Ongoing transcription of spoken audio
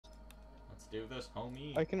do this,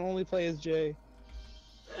 homie. I can only play as Jay.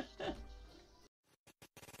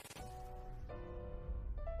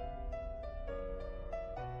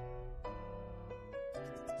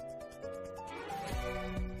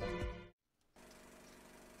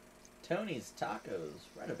 Tony's Tacos,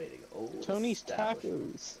 renovating old Tony's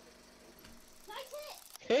establishment. Tacos.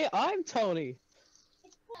 Hey, I'm Tony.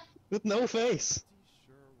 With no face.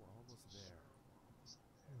 Sure, we're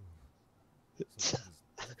almost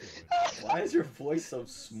there. Why is your voice so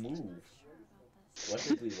smooth? What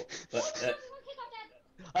did we? What?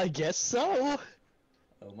 I guess so.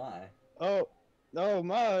 Oh my! Oh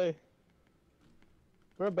my.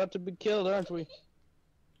 We're about to be killed, aren't we?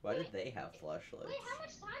 Why did they have flashlights? Wait, how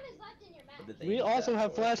much time is left in your match? What did they We need also that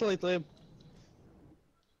have for? flashlights, Liam.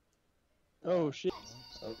 Oh shit.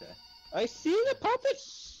 Okay. I see the puppet!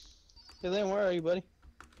 Hey Liam, where are you, buddy?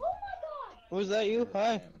 Oh my god! Was that you?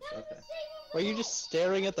 Hi. Damn, it's okay. Or are you just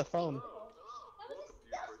staring at the phone? That was a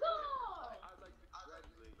step goal!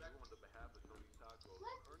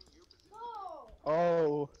 Let's go!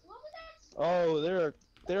 Oh. What was that? Oh,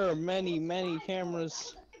 there are many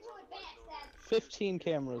cameras. 15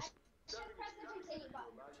 cameras.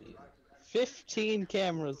 15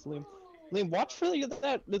 cameras, Liam. Liam, watch for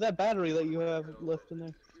that battery that you have left in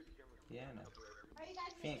there. Yeah, I know.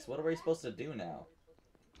 Phoenix, what are we supposed to do now?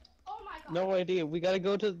 Oh my god! No idea. We gotta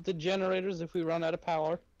go to the generators if we run out of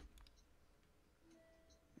power.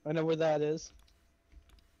 I know where that is.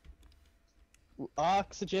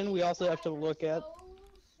 Oxygen, we also have to look at So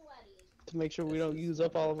sweaty. to make sure we don't use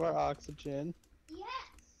up all of our oxygen.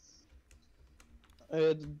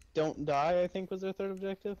 Yes! Don't die, I think was our third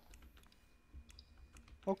objective.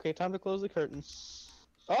 Okay, time to close the curtain.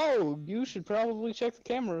 Oh, you should probably check the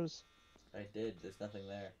cameras. I did. There's nothing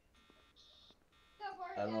there. Go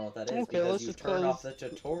for it. I don't know what that is Okay, because let's you just turned off close. the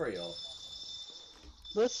tutorial.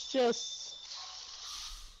 Let's just...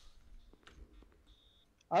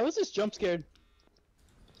 I was just jump scared.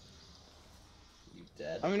 You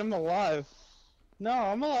dead? I mean, I'm alive. No,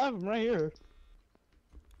 I'm alive. I'm right here.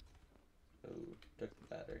 Oh, took the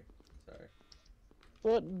battery. Sorry.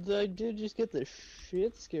 But I did just get the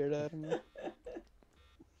shit scared out of me.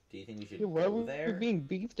 Do you think we should Yeah, why go were there? we being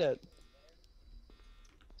beefed at?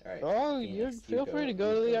 Alright. Oh, Phoenix, feel free to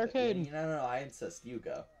go to the arcade. No, I insist. You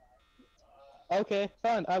go. Okay,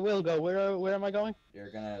 fine. I will go. Where am I going? You're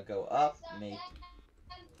gonna go up, make...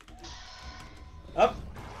 Up!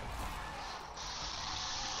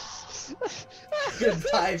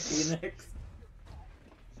 Goodbye, Phoenix.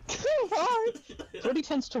 Why? Freddy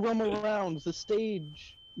tends to roam around the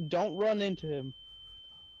stage. Don't run into him.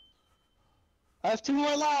 I have 2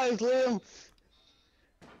 more lives, Liam.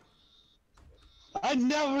 I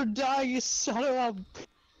never die, you son of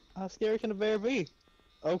a... How scary can a bear be?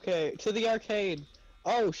 Okay, to the arcade.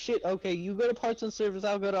 Oh shit, okay, you go to parts and service,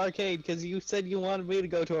 I'll go to arcade, because you said you wanted me to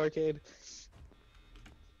go to arcade.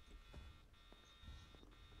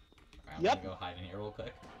 I'm Yep. gonna go hide in here real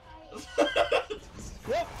quick.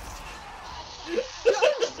 Yep.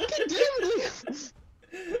 God damn it,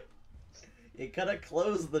 Liam. You gotta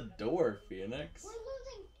close the door, Phoenix. We're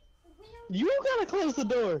losing. You gotta close the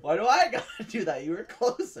door. Why do I gotta do that? You were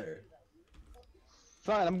closer.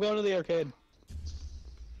 Fine, I'm going to the arcade.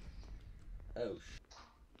 Oh,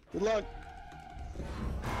 Good luck.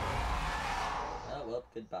 Oh, well,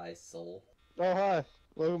 goodbye, soul. Oh, hi.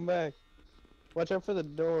 Welcome back. Watch out for the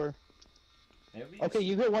door. Maybe we Okay, just-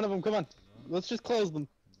 you hit one of them. Come on. Let's just close them.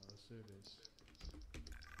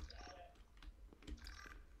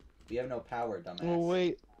 We have no power, dumbass. Oh,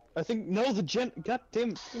 wait. I think... No, the God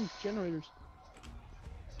damn generators.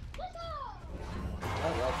 Oh,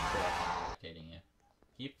 well, shit. Irritating you.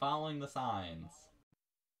 Keep following the signs.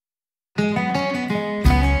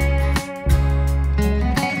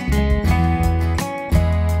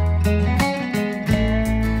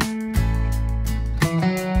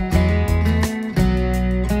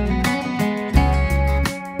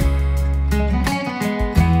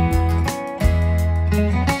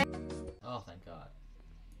 Oh, thank God.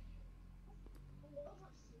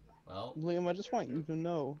 Well, Liam, I just want you to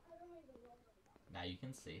know now you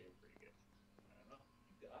can see.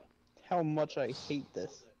 how much I hate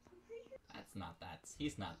this. That's not that.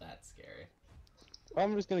 He's not that scary.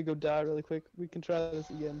 I'm just gonna go die really quick. We can try this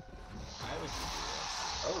again. I would do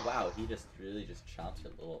this. Oh, wow, he just really just chomped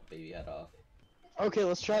your little baby head off. Okay,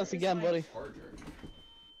 let's try this again, buddy. Charger.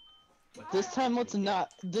 This time, let's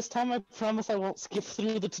not. This time, I promise I won't skip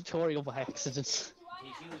through the tutorial by accident.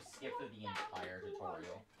 Did you skip through the entire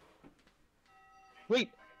tutorial? Wait!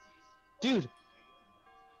 Dude!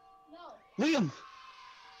 No. Liam!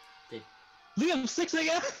 Did- Liam, 6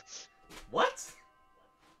 AM! What?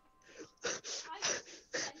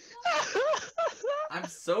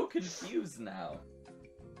 so confused now.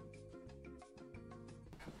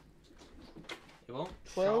 It won't.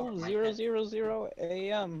 show up right now. 12:000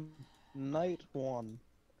 a.m. Night 1.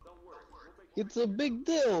 It's a big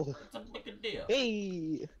deal. It's a big deal.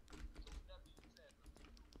 Hey.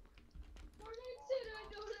 Fortnite said I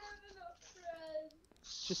don't have enough friends.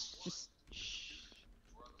 Just. Shh.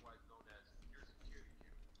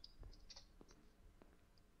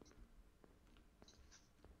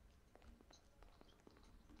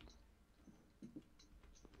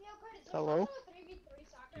 Yo, Curtis, Hello? let's go to a 3v3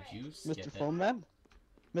 soccer. Did you skip Mr. it? Phone Man?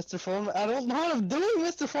 Mr. Phone Man? I don't know what I'm doing,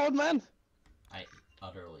 Mr. Phone Man! I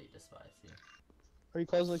utterly despise you. Are you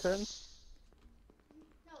closing the curtains?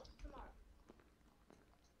 No, tomorrow.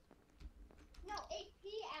 No, 8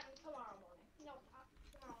 p.m. tomorrow morning. No,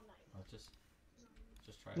 tomorrow night. I'll just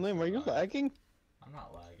try. to Liam, are you survive. lagging? I'm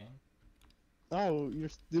not lagging. Oh,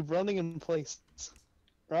 you're running in place.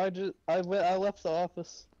 I left the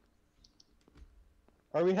office.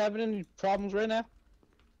 Are we having any problems right now?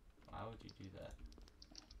 Why would you do that?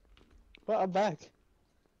 Well, I'm back.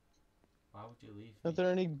 Why would you leave Are me? there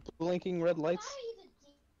any blinking red lights? I use a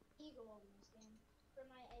eagle in this game for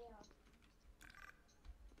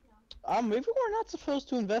my AR. Maybe we're not supposed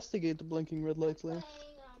to investigate the blinking red lights, Liam. Playing,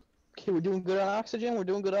 Okay, we're doing good on oxygen, we're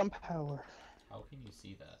doing good on power. How can you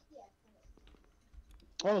see that? yeah,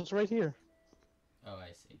 Oh, it's right here. Oh,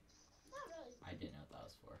 I see. not really. I didn't know what that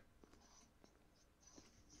was for.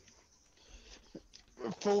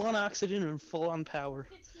 We're full on oxygen and full on power.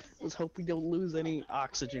 15 Let's hope we don't lose any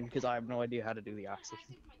oxygen, because I have no idea how to do the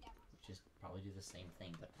oxygen. Just probably do the same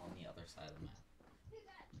thing, but on the other side of the map.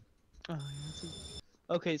 Oh, yeah, that's it.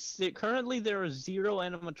 Okay, so currently there are 0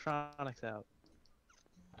 animatronics out.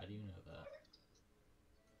 How do you know that?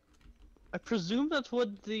 I presume that's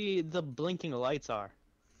what the blinking lights are.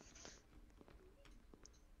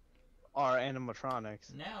 Are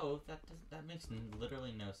animatronics. No, that makes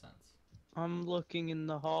literally no sense. I'm looking in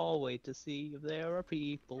the hallway to see if there are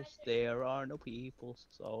people. There are no people,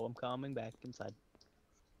 so I'm coming back inside.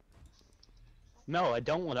 No, I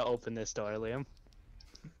don't want to open this door, Liam.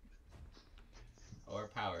 Or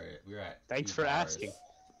power. We're at. Thanks 2 for bars. asking.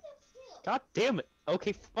 God damn it.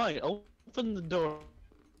 Okay, fine. Open the door.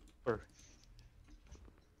 Or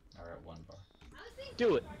at 1 bar.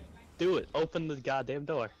 Do it. Do it. Open the goddamn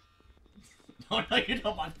door. No, no, you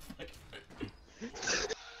don't want to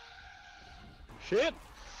fucking. Shit.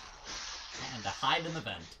 And to hide in the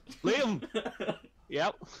vent. Liam.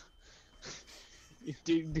 Yep.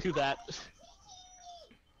 You do that.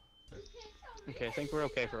 Okay, I think we're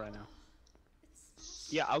okay for right now.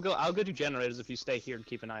 Yeah, I'll go do generators if you stay here and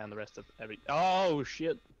keep an eye on the rest of every. Oh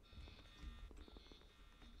shit.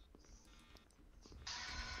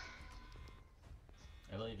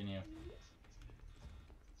 I believe in you.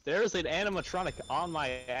 There's an animatronic on my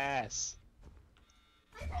ass.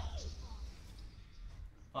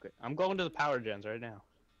 Okay, I'm going to the power gens right now.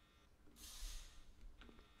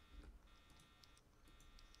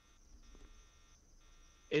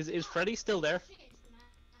 Is Freddy still there?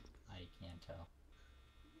 I can't tell.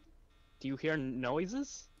 Do you hear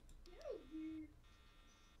noises?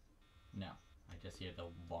 No, I just hear the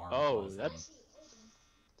alarm. Oh, buzzing.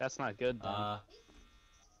 that's not good then.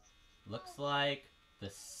 Looks like the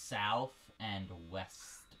south and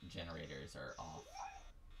west generators are off.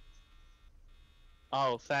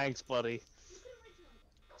 Oh, thanks, buddy.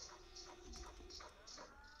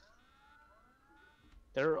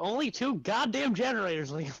 There are only 2 goddamn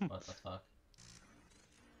generators, Liam. What the fuck?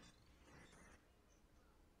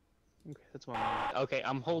 Okay, that's one. Okay,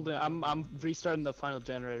 I'm restarting the final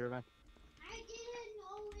generator, man. I didn't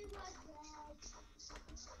know it was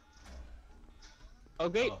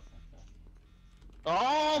Okay. Oh,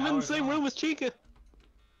 Oh, I'm in the Power's same on. room as Chica.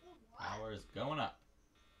 power is going up.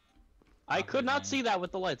 I could not Oxygen. see that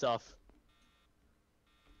with the lights off.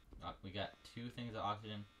 We got 2 things of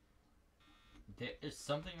oxygen. There's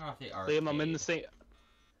something off the arcade. Liam, I'm in the same.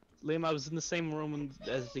 Liam, I was in the same room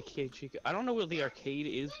as the kid Chica. I don't know where the arcade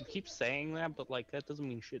is. You keep saying that, but like that doesn't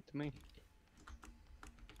mean shit to me.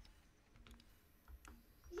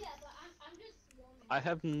 Yeah, but I'm just warming. I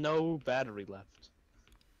have no battery left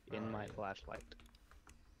in my flashlight.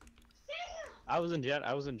 I was in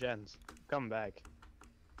Jen's. Coming back.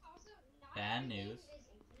 Also, not Bad everything news. is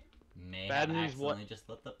infinite. May Bad have news, what? accidentally just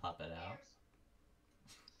let the puppet out.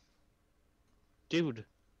 Dude,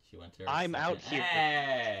 She went to her I'm second- out here.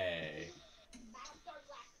 Hey! Battlestar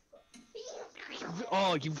Black.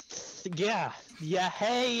 oh, yeah,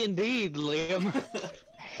 hey indeed, Liam.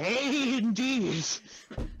 Hey indeed.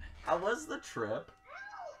 How was the trip?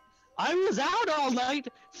 I was out all night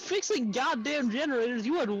fixing goddamn generators.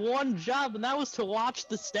 You had one job, and that was to watch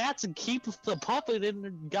the stats and keep the puppet in the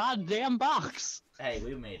goddamn box. Hey,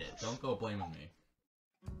 we made it. Don't go blaming me.